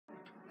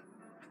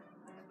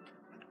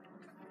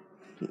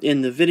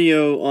In the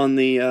video on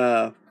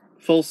the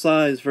full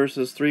size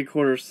versus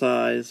 3/4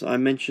 size, I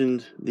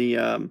mentioned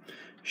the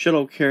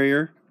shuttle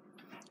carrier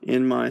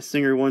in my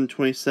Singer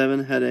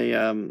 127 had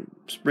a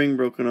spring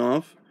broken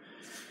off.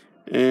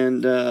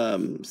 And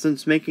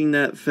since making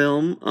that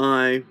film,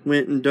 I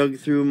went and dug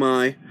through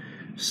my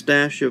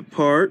stash of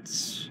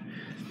parts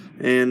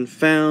and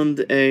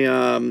found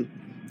a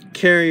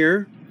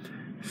carrier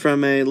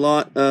from a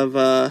lot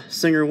of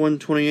Singer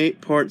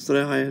 128 parts that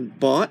I had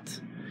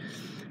bought.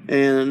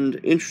 And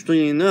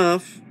interestingly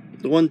enough,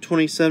 the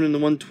 127 and the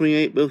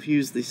 128 both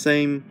use the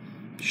same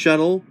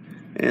shuttle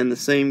and the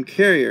same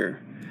carrier.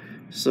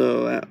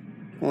 So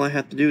all I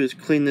have to do is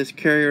clean this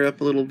carrier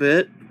up a little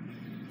bit,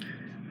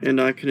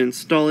 and I can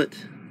install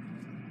it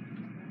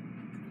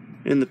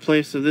in the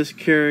place of this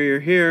carrier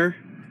here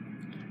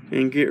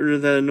and get rid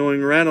of that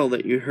annoying rattle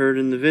that you heard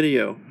in the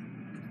video.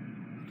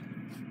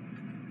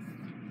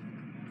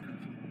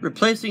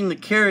 Replacing the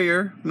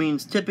carrier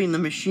means tipping the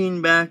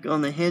machine back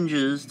on the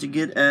hinges to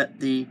get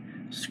at the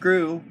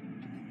screw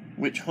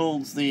which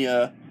holds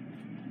the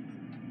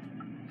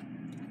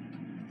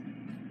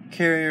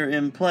carrier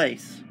in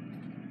place,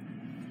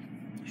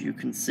 as you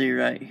can see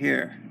right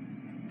here.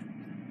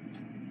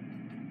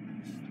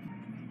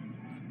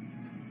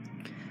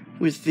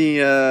 With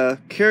the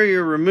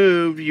carrier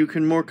removed, you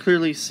can more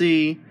clearly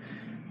see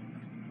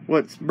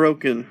what's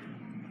broken.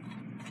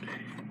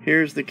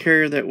 Here's the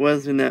carrier that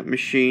was in that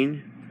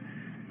machine.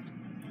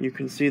 You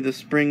can see the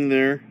spring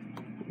there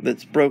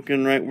that's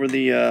broken right where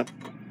the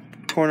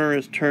corner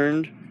is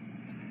turned.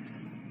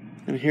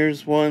 And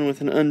here's one with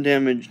an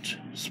undamaged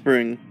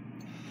spring.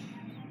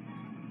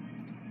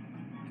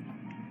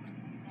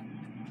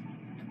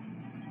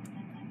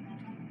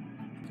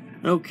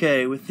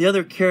 Okay, with the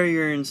other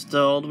carrier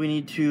installed, we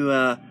need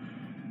to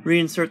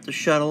reinsert the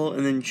shuttle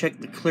and then check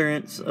the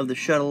clearance of the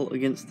shuttle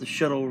against the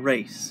shuttle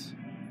race.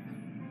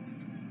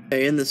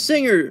 Okay, in the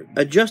Singer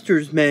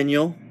adjuster's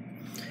manual,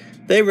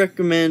 they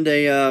recommend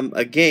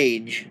a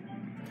gauge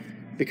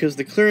because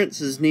the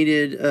clearance is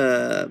needed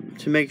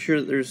to make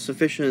sure that there's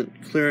sufficient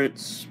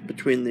clearance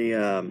between the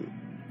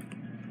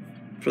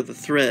for the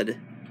thread.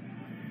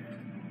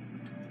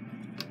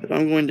 But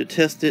I'm going to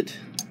test it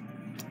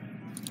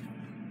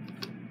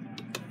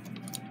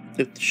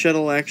if the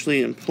shuttle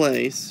actually in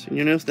place. And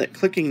you notice that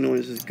clicking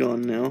noise is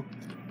gone now,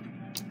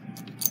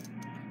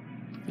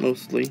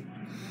 mostly.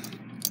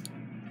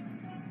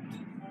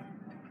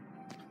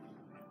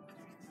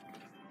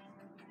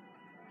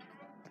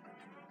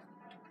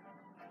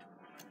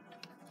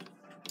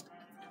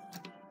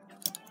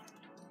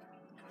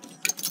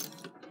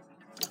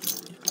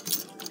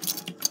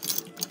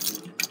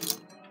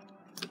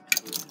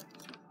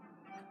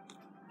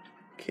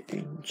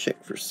 Okay,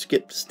 check for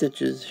skipped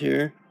stitches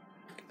here.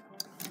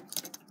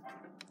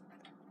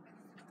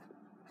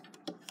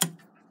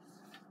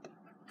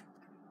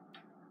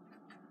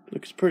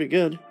 Looks pretty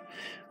good.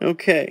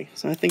 Okay,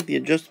 so I think the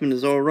adjustment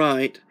is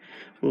alright.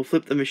 We'll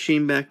flip the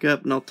machine back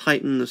up and I'll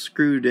tighten the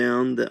screw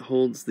down that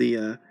holds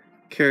the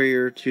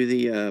carrier to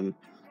the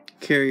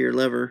carrier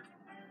lever.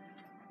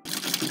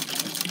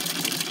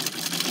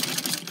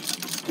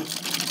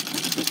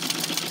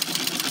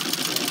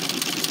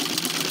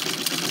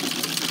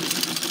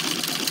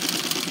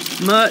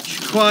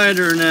 Much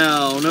quieter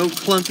now, no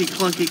clunky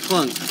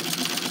clunk.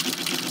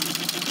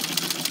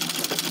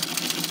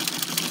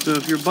 So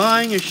if you're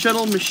buying a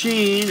shuttle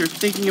machine or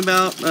thinking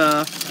about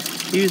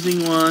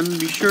using one,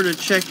 be sure to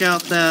check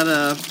out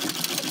that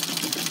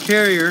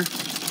carrier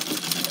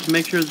to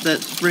make sure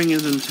that spring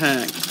is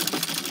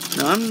intact.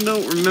 Now I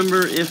don't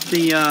remember if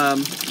the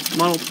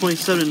Model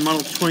 27 and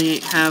Model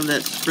 28 have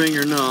that spring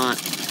or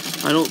not.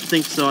 I don't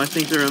think so. I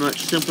think they're a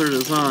much simpler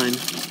design.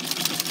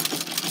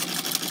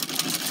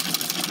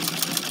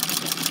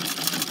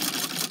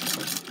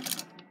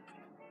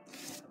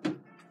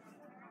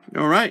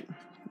 Alright.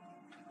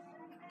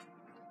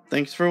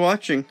 Thanks for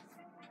watching.